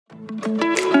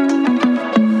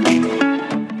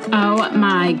Oh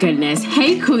my goodness.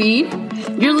 Hey, Queen.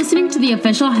 You're listening to the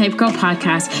official Hype Girl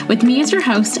podcast with me as your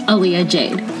host, Aaliyah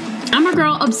Jade. I'm a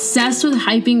girl obsessed with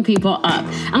hyping people up.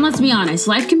 And let's be honest,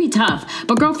 life can be tough,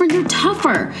 but girlfriend, you're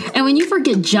tougher. And when you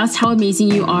forget just how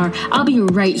amazing you are, I'll be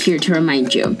right here to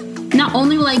remind you. Not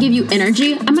only will I give you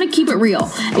energy, I'm gonna keep it real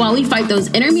while we fight those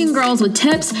inner mean girls with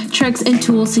tips, tricks, and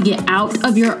tools to get out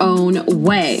of your own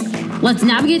way. Let's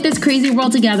navigate this crazy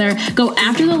world together, go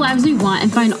after the lives we want,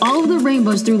 and find all of the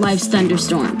rainbows through life's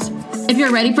thunderstorms. If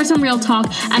you're ready for some real talk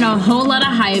and a whole lot of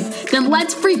hype, then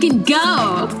let's freaking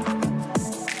go!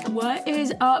 What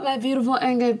is up, my beautiful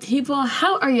and good people?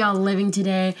 How are y'all living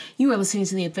today? You are listening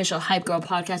to the official Hype Girl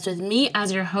podcast with me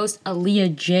as your host,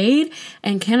 Aaliyah Jade.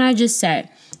 And can I just say,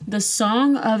 the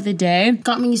song of the day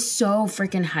got me so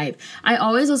freaking hype. I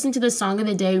always listen to the song of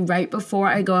the day right before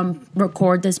I go and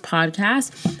record this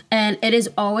podcast. And it is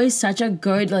always such a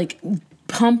good,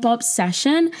 pump up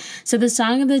session. So the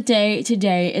song of the day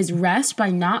today is Rest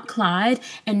by Not Clyde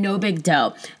and No Big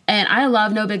Deal. And I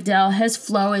love No Big Deal. His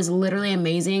flow is literally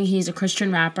amazing. He's a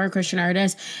Christian rapper, Christian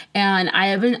artist. And I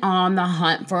have been on the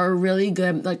hunt for a really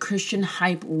good Christian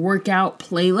hype workout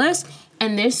playlist.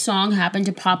 And this song happened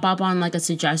to pop up on a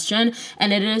suggestion,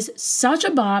 and it is such a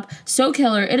bop, so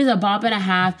killer. It is a bop and a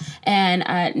half, and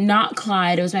Not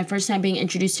Clyde. It was my first time being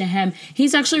introduced to him.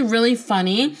 He's actually really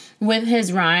funny with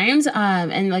his rhymes,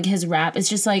 and his rap. It's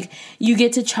just you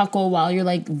get to chuckle while you're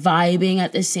vibing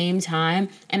at the same time,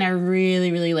 and I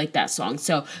really, really like that song.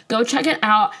 So go check it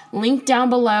out. Link down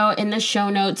below in the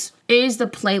show notes is the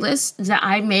playlist that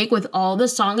I make with all the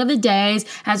song of the days,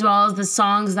 as well as the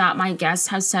songs that my guests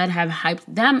have said have hyped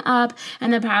them up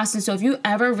in the past. And so if you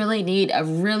ever really need a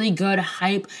really good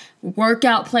hype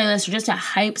workout playlist or just a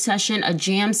hype session, a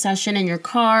jam session in your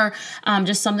car,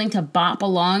 just something to bop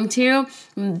along to,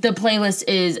 the playlist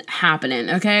is happening,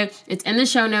 okay? It's in the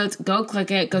show notes. Go click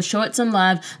it. Go show it some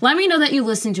love. Let me know that you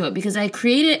listen to it, because I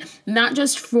create it not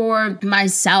just for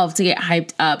myself to get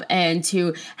hyped up and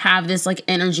to have this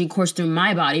energy course through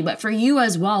my body, but for you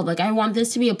as well. I want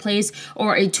this to be a place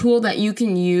or a tool that you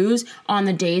can use on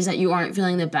the days that you aren't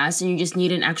feeling the best and you just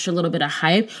need an extra little bit of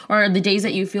hype, or the days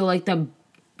that you feel the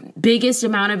biggest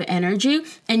amount of energy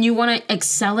and you want to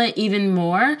excel it even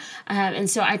more. And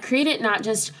so I create it not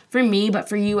just for me, but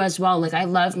for you as well. I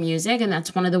love music, and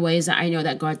that's one of the ways that I know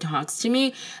that God talks to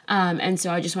me. And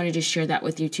so I just wanted to share that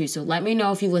with you too. So let me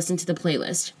know if you listen to the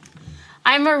playlist.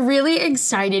 I'm really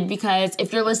excited because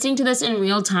if you're listening to this in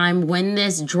real time when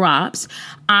this drops,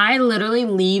 I literally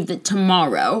leave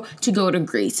tomorrow to go to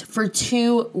Greece for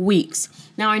 2 weeks.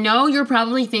 Now, I know you're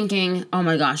probably thinking, oh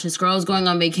my gosh, this girl is going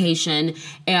on vacation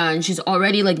and she's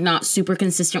already not super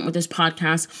consistent with this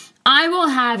podcast. I will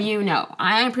have you know,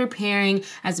 I am preparing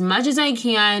as much as I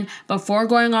can before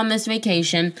going on this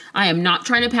vacation. I am not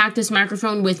trying to pack this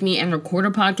microphone with me and record a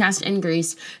podcast in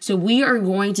Greece. So we are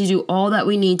going to do all that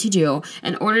we need to do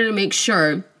in order to make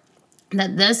sure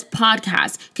that this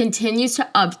podcast continues to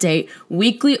update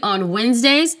weekly on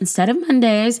Wednesdays instead of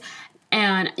Mondays.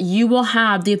 And you will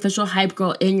have the official Hype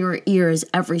Girl in your ears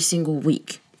every single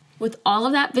week. With all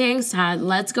of that being said,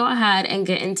 let's go ahead and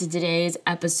get into today's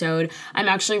episode. I'm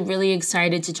actually really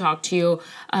excited to talk to you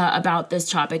about this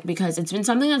topic because it's been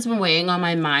something that's been weighing on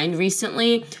my mind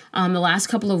recently, the last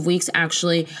couple of weeks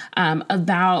actually,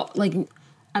 about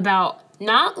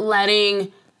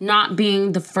not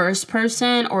being the first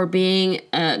person or being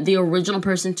the original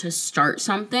person to start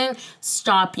something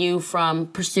stop you from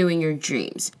pursuing your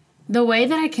dreams. The way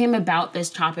that I came about this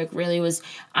topic really was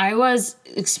I was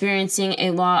experiencing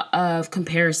a lot of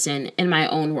comparison in my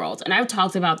own world. And I've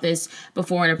talked about this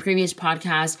before in a previous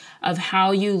podcast of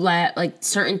how you let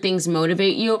certain things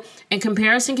motivate you. And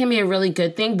comparison can be a really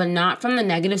good thing, but not from the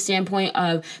negative standpoint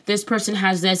of this person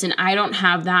has this and I don't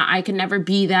have that. I can never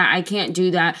be that. I can't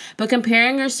do that. But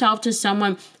comparing yourself to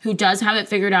someone who does have it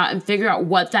figured out and figure out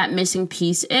what that missing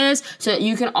piece is so that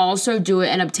you can also do it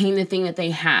and obtain the thing that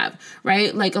they have,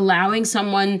 right? Allowing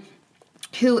someone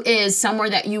who is somewhere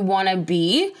that you want to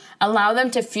be, allow them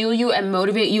to fuel you and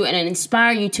motivate you and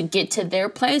inspire you to get to their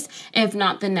place, if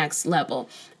not the next level.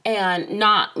 And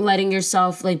not letting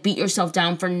yourself beat yourself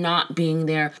down for not being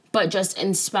there, but just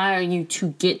inspiring you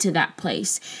to get to that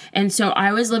place. And so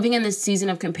I was living in this season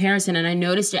of comparison, and I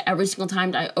noticed it every single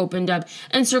time I opened up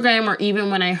Instagram, or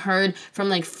even when I heard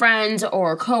from friends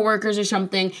or coworkers or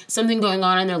something going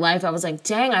on in their life. I was like,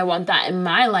 dang, I want that in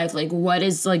my life. What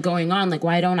is going on?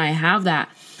 Why don't I have that?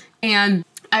 And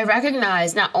I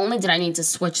recognized not only did I need to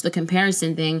switch the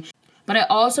comparison thing, but I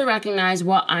also recognized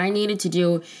what I needed to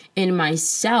do in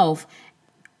myself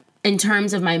in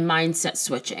terms of my mindset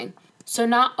switching. So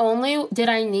not only did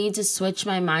I need to switch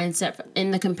my mindset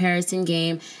in the comparison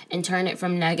game and turn it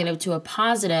from negative to a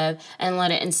positive and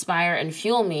let it inspire and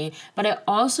fuel me, but I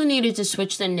also needed to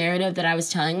switch the narrative that I was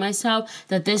telling myself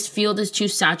that this field is too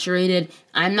saturated.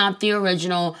 I'm not the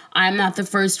original. I'm not the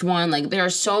first one. Like, there are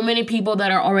so many people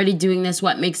that are already doing this.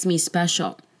 What makes me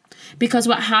special? Because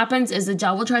what happens is the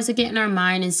devil tries to get in our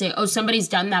mind and say, oh, somebody's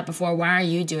done that before. Why are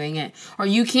you doing it? Or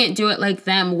you can't do it like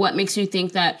them. What makes you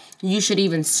think that you should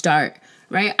even start?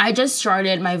 Right? I just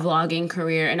started my vlogging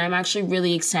career and I'm actually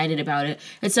really excited about it.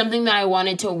 It's something that I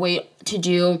wanted to wait to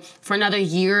do for another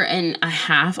year and a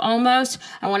half almost.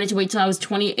 I wanted to wait till I was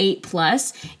 28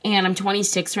 plus, and I'm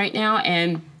 26 right now.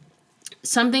 And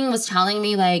something was telling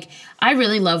me, like, I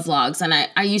really love vlogs, and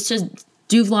I used to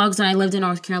do vlogs when I lived in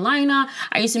North Carolina.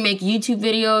 I used to make YouTube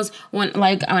videos when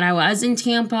I was in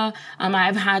Tampa.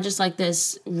 I've had just like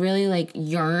this really like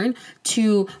yearn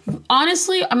to,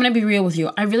 honestly, I'm going to be real with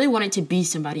you. I really wanted to be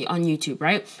somebody on YouTube,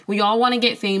 right? We all want to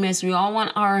get famous. We all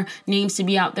want our names to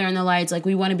be out there in the lights. Like,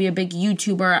 we want to be a big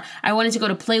YouTuber. I wanted to go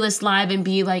to Playlist Live and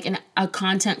be like a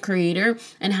content creator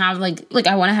and have like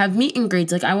I want to have meet and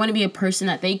greets. Like, I want to be a person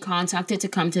that they contacted to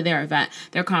come to their event,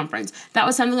 their conference. That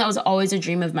was something that was always a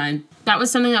dream of mine. That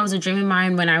was something that was a dream of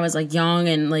mine when I was like young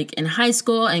and like in high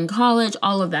school and college,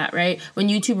 all of that, right? When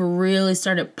YouTube really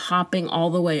started popping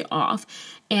all the way off.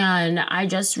 And I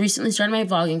just recently started my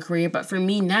vlogging career. But for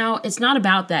me now, it's not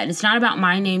about that. It's not about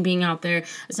my name being out there.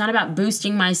 It's not about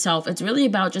boosting myself. It's really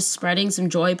about just spreading some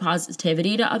joy,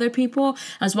 positivity to other people,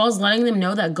 as well as letting them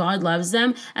know that God loves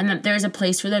them and that there's a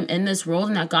place for them in this world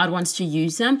and that God wants to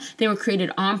use them. They were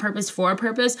created on purpose, for a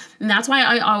purpose. And that's why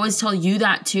I always tell you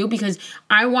that too, because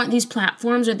I want these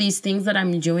platforms or these things that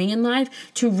I'm doing in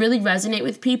life to really resonate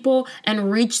with people and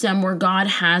reach them where God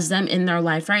has them in their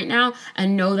life right now,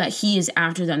 and know that He is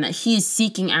after them, that He's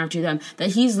seeking after them,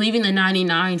 that He's leaving the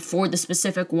 99 for the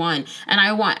specific one. And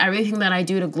I want everything that I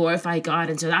do to glorify God.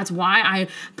 And so that's why I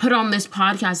put on this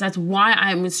podcast. That's why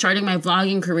I'm starting my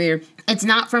vlogging career. It's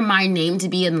not for my name to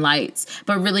be in lights,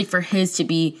 but really for His to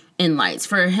be in lights,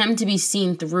 for Him to be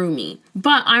seen through me.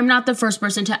 But I'm not the first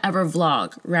person to ever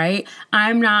vlog, right?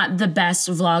 I'm not the best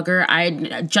vlogger.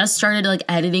 I just started like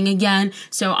editing again.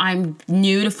 So I'm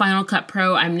new to Final Cut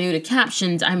Pro. I'm new to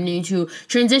captions. I'm new to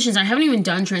transitions. I haven't even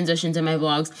done transitions in my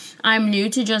vlogs. I'm new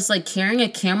to just like carrying a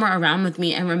camera around with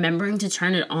me and remembering to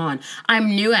turn it on.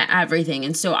 I'm new at everything.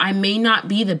 And so I may not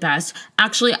be the best.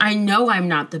 Actually, I know I'm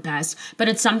not the best, but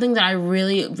it's something that I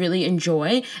really, really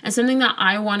enjoy and something that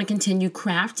I want to continue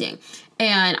crafting.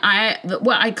 And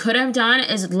what I could have done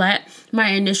is let my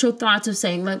initial thoughts of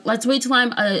saying, let's wait till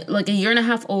I'm a year and a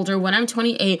half older, when I'm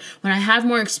 28, when I have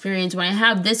more experience, when I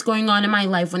have this going on in my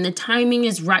life, when the timing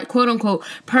is right, quote unquote,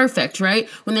 perfect, right?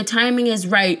 When the timing is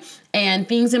right and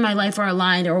things in my life are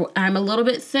aligned, or I'm a little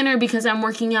bit thinner because I'm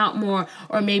working out more,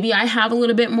 or maybe I have a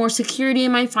little bit more security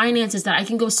in my finances that I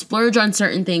can go splurge on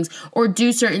certain things or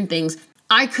do certain things.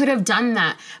 I could have done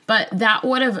that, but that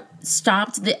would have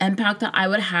stopped the impact that I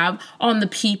would have on the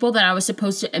people that I was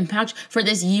supposed to impact for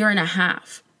this year and a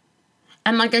half.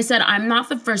 And like I said, I'm not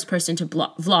the first person to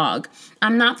vlog.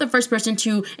 I'm not the first person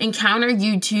to encounter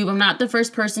YouTube. I'm not the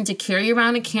first person to carry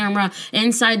around a camera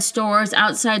inside stores,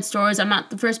 outside stores. I'm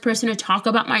not the first person to talk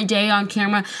about my day on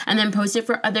camera and then post it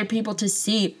for other people to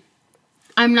see.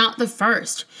 I'm not the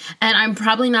first. And I'm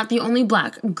probably not the only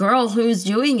Black girl who's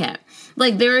doing it.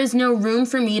 Like, there is no room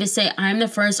for me to say I'm the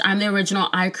first, I'm the original,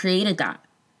 I created that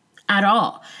at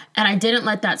all. And I didn't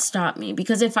let that stop me,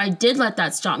 because if I did let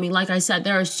that stop me, like I said,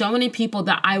 there are so many people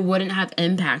that I wouldn't have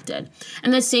impacted.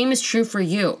 And the same is true for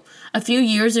you. A few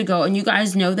years ago, and you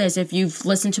guys know this if you've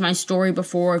listened to my story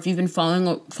before, if you've been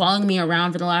following me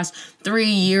around for the last 3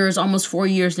 years, almost 4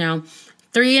 years now,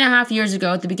 3.5 years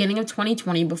ago, at the beginning of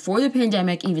 2020, before the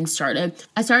pandemic even started,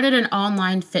 I started an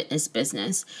online fitness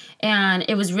business. And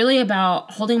it was really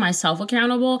about holding myself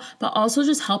accountable, but also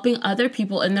just helping other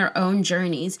people in their own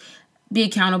journeys be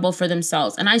accountable for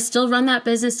themselves. And I still run that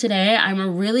business today.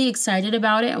 I'm really excited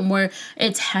about it and where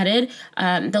it's headed.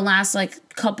 The last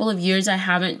couple of years, I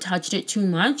haven't touched it too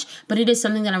much, but it is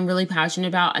something that I'm really passionate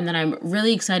about and that I'm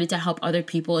really excited to help other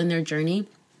people in their journey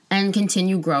and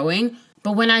continue growing.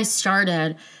 But when I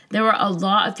started, there were a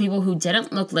lot of people who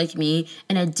didn't look like me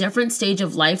in a different stage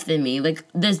of life than me. Like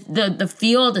the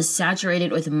field is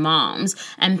saturated with moms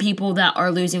and people that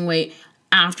are losing weight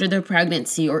after their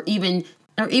pregnancy or even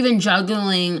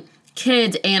juggling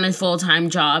kids and a full-time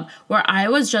job, where I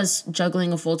was just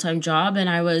juggling a full-time job and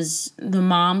I was the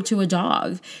mom to a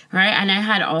dog, right? And I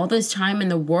had all this time in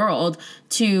the world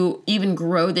to even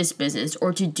grow this business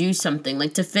or to do something.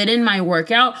 Like, to fit in my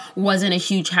workout wasn't a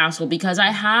huge hassle because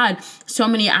I had so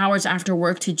many hours after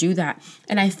work to do that.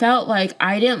 And I felt like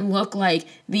I didn't look like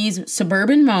these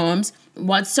suburban moms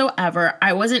whatsoever.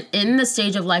 I wasn't in the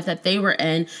stage of life that they were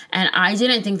in, and I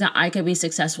didn't think that I could be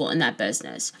successful in that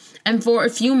business. And for a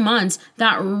few months,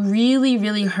 that really,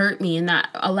 really hurt me, and that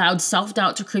allowed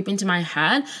self-doubt to creep into my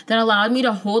head, that allowed me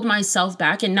to hold myself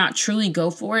back and not truly go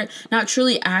for it, not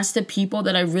truly ask the people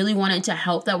that I really wanted to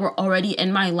help that were already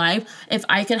in my life if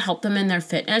I could help them in their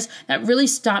fitness. That really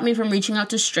stopped me from reaching out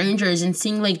to strangers and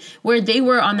seeing like where they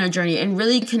were on their journey and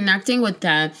really connecting with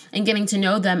them and getting to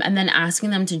know them and then asking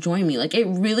them to join me. Like, it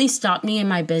really stopped me in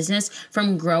my business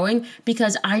from growing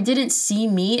because I didn't see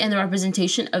me and the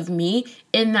representation of me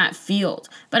in that field.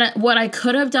 But what I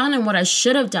could have done and what I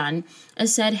should have done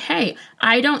is said, hey,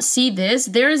 I don't see this.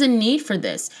 There is a need for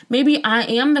this. Maybe I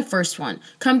am the first one.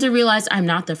 Come to realize I'm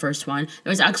not the first one.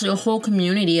 There's actually a whole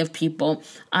community of people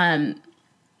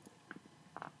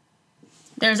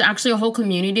There's actually a whole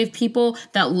community of people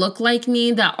that look like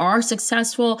me, that are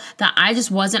successful, that I just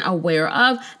wasn't aware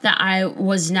of, that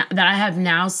I have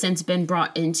now since been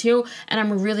brought into. And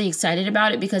I'm really excited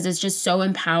about it because it's just so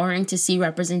empowering to see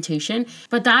representation.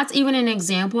 But that's even an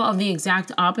example of the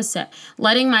exact opposite.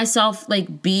 Letting myself,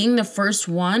 like, being the first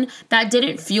one, that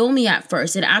didn't fuel me at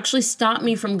first. It actually stopped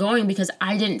me from going because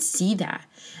I didn't see that.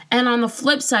 And on the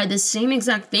flip side, the same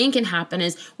exact thing can happen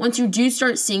is once you do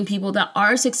start seeing people that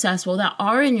are successful, that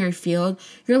are in your field,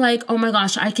 you're like, oh my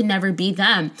gosh, I can never be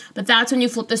them. But that's when you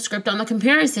flip the script on the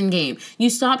comparison game. You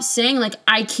stop saying like,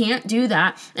 I can't do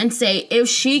that and say, if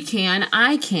she can,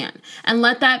 I can. And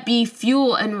let that be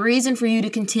fuel and reason for you to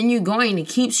continue going, to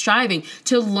keep striving,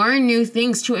 to learn new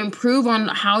things, to improve on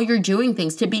how you're doing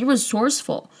things, to be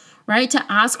resourceful. Right? To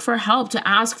ask for help, to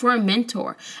ask for a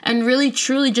mentor, and really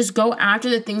truly just go after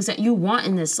the things that you want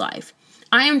in this life.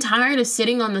 I am tired of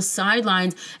sitting on the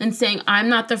sidelines and saying, I'm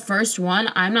not the first one.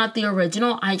 I'm not the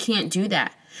original. I can't do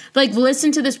that. Like,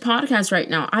 listen to this podcast right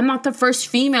now. I'm not the first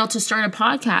female to start a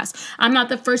podcast. I'm not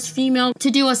the first female to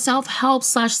do a self-help /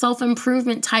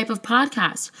 self-improvement type of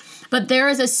podcast. But there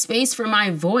is a space for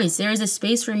my voice. There is a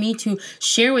space for me to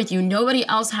share with you. Nobody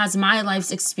else has my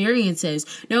life's experiences.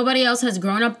 Nobody else has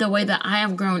grown up the way that I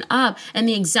have grown up and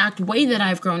the exact way that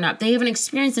I've grown up. They haven't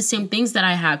experienced the same things that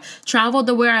I have. Traveled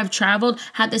the way I've traveled,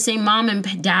 had the same mom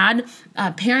and dad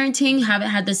parenting, haven't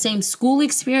had the same school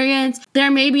experience. There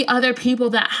may be other people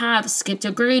that have skipped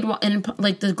a grade in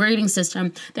like the grading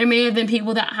system. There may have been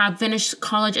people that have finished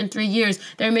college in 3 years.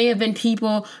 There may have been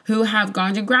people who have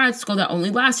gone to grad school that only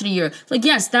lasted a year. Like,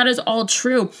 yes, that is all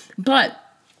true, but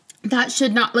that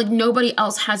should not, like, nobody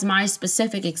else has my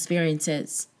specific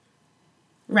experiences,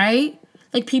 right?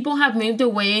 Like, people have moved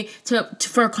away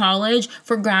for college,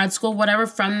 for grad school, whatever,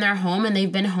 from their home, and they've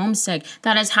been homesick.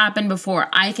 That has happened before.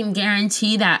 I can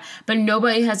guarantee that. But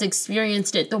nobody has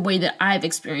experienced it the way that I've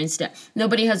experienced it.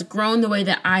 Nobody has grown the way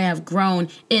that I have grown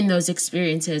in those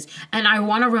experiences. And I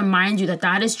want to remind you that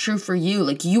that is true for you.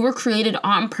 Like, you were created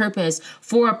on purpose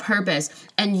for a purpose.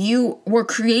 And you were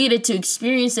created to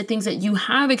experience the things that you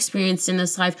have experienced in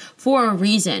this life for a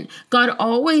reason. God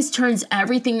always turns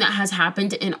everything that has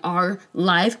happened in our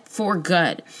life for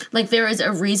good. Like, there is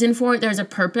a reason for it. There's a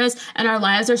purpose, and our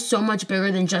lives are so much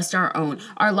bigger than just our own.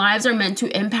 Our lives are meant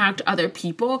to impact other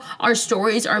people. Our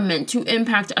stories are meant to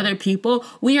impact other people.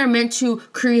 We are meant to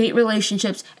create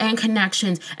relationships and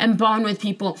connections and bond with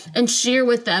people and share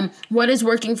with them what is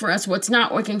working for us, what's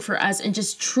not working for us, and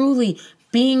just truly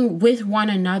being with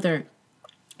one another,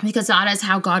 because that is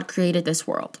how God created this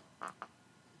world.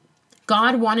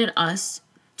 God wanted us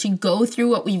to go through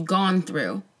what we've gone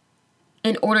through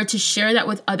in order to share that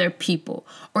with other people,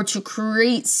 or to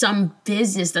create some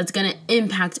business that's going to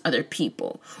impact other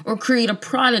people, or create a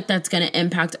product that's going to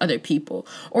impact other people,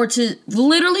 or to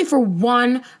literally for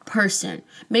one person.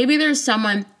 Maybe there's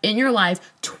someone in your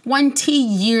life 20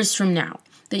 years from now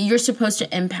that you're supposed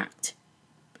to impact.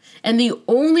 And the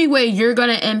only way you're going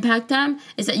to impact them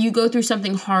is that you go through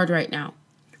something hard right now.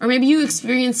 Or maybe you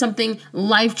experience something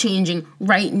life-changing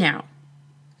right now.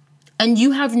 And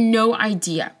you have no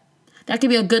idea. That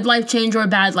could be a good life change or a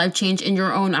bad life change in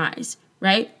your own eyes,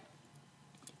 right?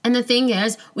 And the thing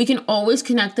is, we can always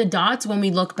connect the dots when we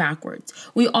look backwards.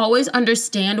 We always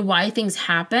understand why things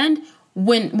happened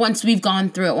once we've gone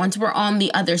through it, once we're on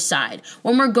the other side.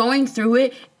 When we're going through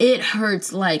it, it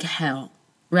hurts like hell,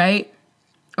 right?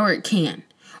 Or it can.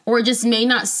 Or it just may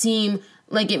not seem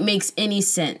like it makes any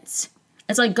sense.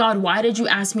 It's like, God, why did you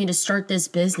ask me to start this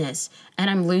business and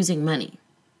I'm losing money?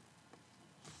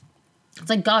 It's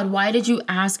like, God, why did you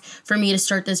ask for me to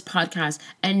start this podcast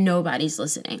and nobody's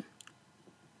listening?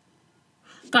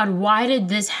 God, why did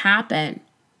this happen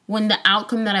when the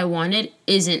outcome that I wanted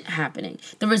isn't happening?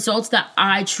 The results that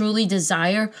I truly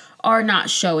desire are not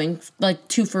showing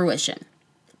to fruition.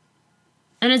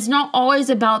 And it's not always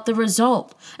about the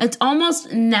result. It's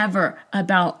almost never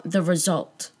about the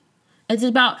result. It's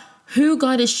about who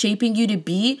God is shaping you to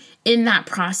be in that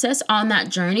process, on that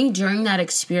journey, during that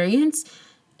experience.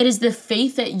 It is the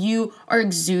faith that you are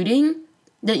exuding,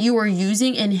 that you are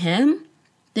using in Him,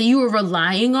 that you are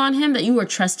relying on Him, that you are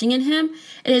trusting in Him.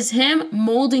 It is Him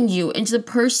molding you into the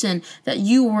person that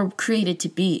you were created to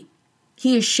be.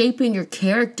 He is shaping your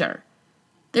character.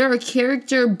 There are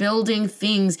character building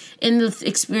things in the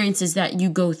experiences that you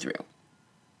go through.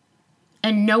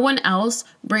 And no one else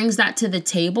brings that to the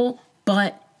table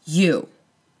but you.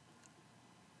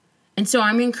 And so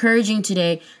I'm encouraging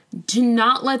today to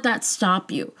not let that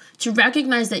stop you, to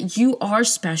recognize that you are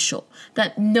special,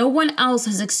 that no one else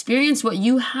has experienced what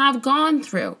you have gone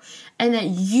through, and that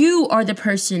you are the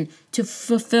person to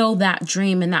fulfill that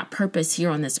dream and that purpose here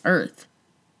on this earth.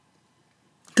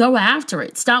 Go after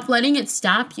it. Stop letting it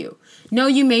stop you. No,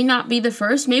 you may not be the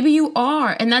first. Maybe you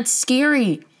are, and that's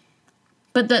scary.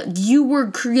 But that you were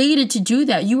created to do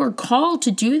that. You were called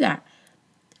to do that.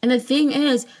 And the thing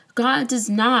is, God does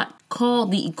not call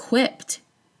the equipped.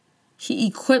 He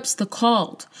equips the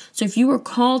called. So if you were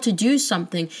called to do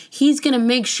something, He's going to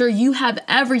make sure you have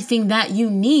everything that you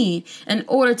need in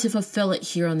order to fulfill it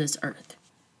here on this earth.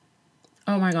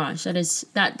 Oh my gosh,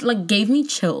 that gave me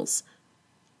chills.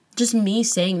 Just me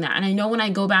saying that. And I know when I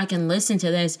go back and listen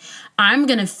to this, I'm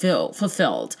going to feel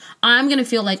fulfilled. I'm going to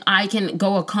feel like I can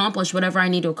go accomplish whatever I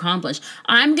need to accomplish.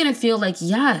 I'm going to feel like,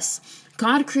 yes,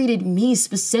 God created me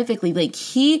specifically. Like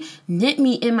He knit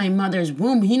me in my mother's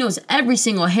womb. He knows every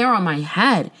single hair on my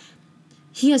head.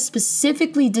 He has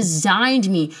specifically designed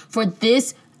me for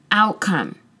this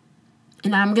outcome.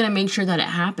 And I'm going to make sure that it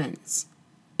happens.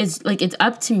 It's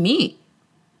up to me.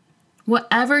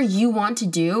 Whatever you want to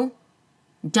do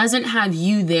doesn't have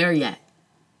you there yet.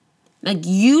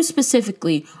 You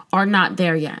specifically are not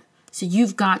there yet. So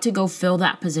you've got to go fill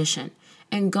that position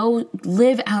and go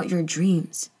live out your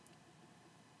dreams.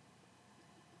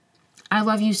 I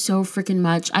love you so freaking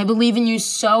much. I believe in you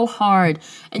so hard.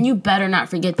 And you better not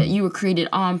forget that you were created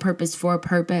on purpose for a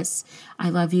purpose. I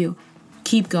love you.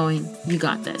 Keep going. You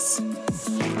got this.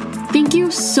 Thank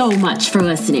you so much for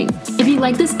listening. If you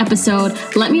like this episode,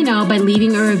 let me know by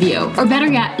leaving a review. Or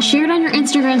better yet, share it on your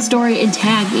Instagram story and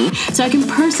tag me so I can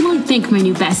personally thank my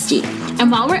new bestie.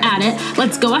 And while we're at it,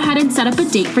 let's go ahead and set up a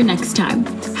date for next time.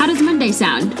 How does Monday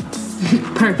sound?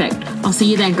 Perfect. I'll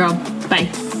see you then, girl. Bye.